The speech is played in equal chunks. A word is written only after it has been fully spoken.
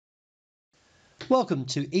Welcome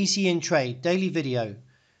to ECN Trade Daily Video.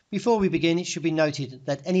 Before we begin, it should be noted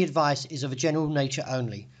that any advice is of a general nature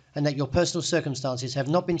only and that your personal circumstances have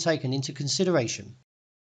not been taken into consideration.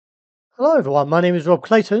 Hello everyone, my name is Rob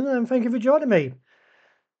Clayton and thank you for joining me.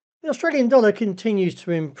 The Australian dollar continues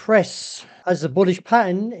to impress as the bullish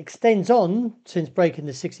pattern extends on since breaking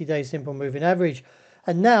the 60-day simple moving average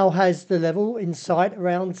and now has the level in sight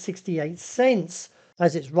around 68 cents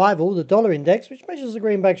as its rival, the dollar index, which measures the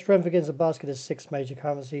greenback strength against a basket of six major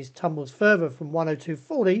currencies, tumbles further from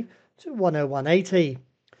 102.40 to 101.80.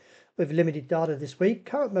 With limited data this week,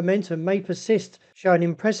 current momentum may persist, showing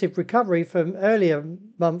impressive recovery from earlier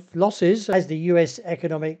month losses as the US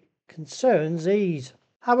economic concerns ease.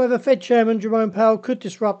 However, Fed Chairman Jerome Powell could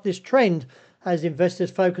disrupt this trend as investors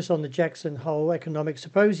focus on the Jackson Hole Economic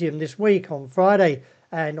Symposium this week on Friday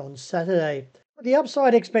and on Saturday. With the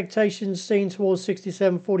upside expectations seen towards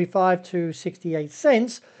 67.45 to 68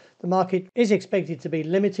 cents, the market is expected to be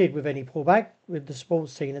limited with any pullback, with the support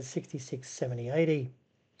seen at 66.70.80.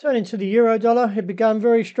 Turning to the euro dollar, it began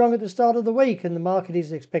very strong at the start of the week and the market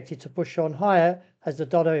is expected to push on higher as the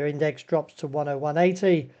dollar index drops to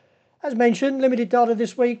 101.80. As mentioned, limited data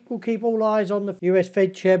this week will keep all eyes on the US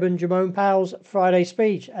Fed Chairman Jerome Powell's Friday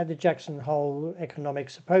speech at the Jackson Hole Economic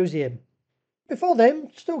Symposium. Before then,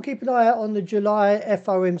 still keep an eye out on the July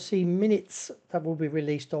FOMC minutes that will be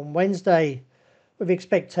released on Wednesday, with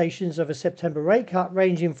expectations of a September rate cut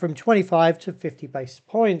ranging from 25 to 50 basis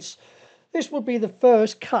points. This would be the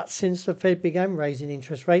first cut since the Fed began raising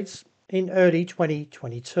interest rates in early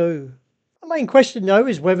 2022. The main question, though,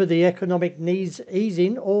 is whether the economic needs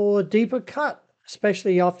easing or a deeper cut,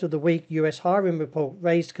 especially after the weak US hiring report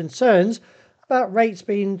raised concerns about rates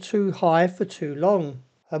being too high for too long.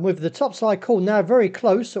 And with the topside call now very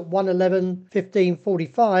close at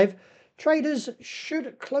 111.15.45, traders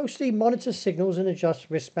should closely monitor signals and adjust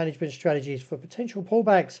risk management strategies for potential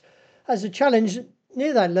pullbacks, as the challenge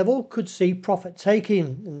near that level could see profit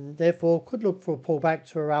taking and therefore could look for a pullback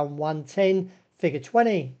to around 110 figure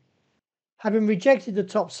 20. Having rejected the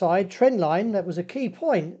topside trend line that was a key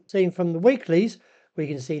point seen from the weeklies, we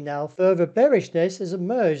can see now further bearishness has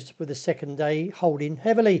emerged with the second day holding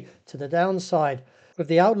heavily to the downside, with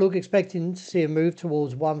the outlook expecting to see a move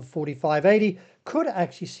towards 145.80 could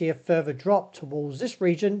actually see a further drop towards this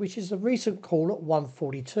region, which is a recent call at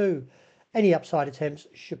 142. Any upside attempts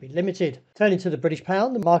should be limited. Turning to the British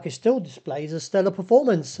pound, the market still displays a stellar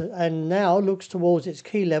performance and now looks towards its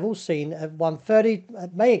key level seen at 130.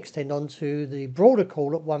 It may extend on to the broader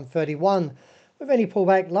call at 131, with any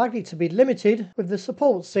pullback likely to be limited with the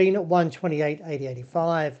support seen at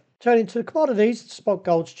 128.80.85. Turning to commodities, spot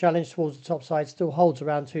gold's challenge towards the top side still holds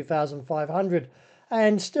around 2,500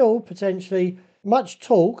 and still potentially much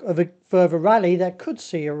talk of a further rally that could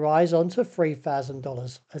see a rise onto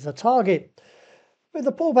 $3,000 as a target. With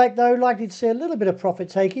the pullback, though, likely to see a little bit of profit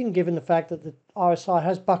taking, given the fact that the RSI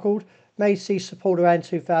has buckled, may see support around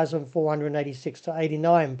 2,486 to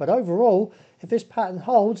 89. But overall, if this pattern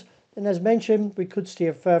holds, then as mentioned, we could see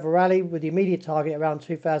a further rally with the immediate target around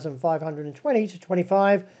 2,520 to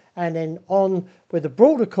 25, and then on with the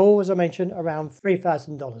broader call, as I mentioned, around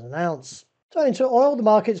 $3,000 an ounce. Turning to oil, the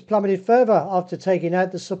market's plummeted further after taking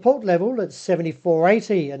out the support level at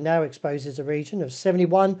 74.80 and now exposes a region of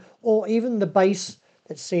 71 or even the base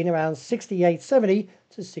that's seen around 68.70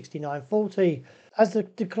 to 69.40. As the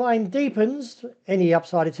decline deepens, any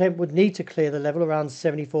upside attempt would need to clear the level around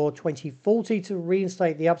 74.20.40 to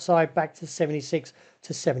reinstate the upside back to $76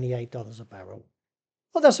 to $78 a barrel.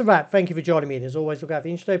 Well, that's a wrap. Thank you for joining me. And as always, look out for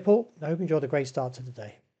the intraday report. I hope you enjoyed the great start to the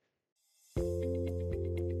day.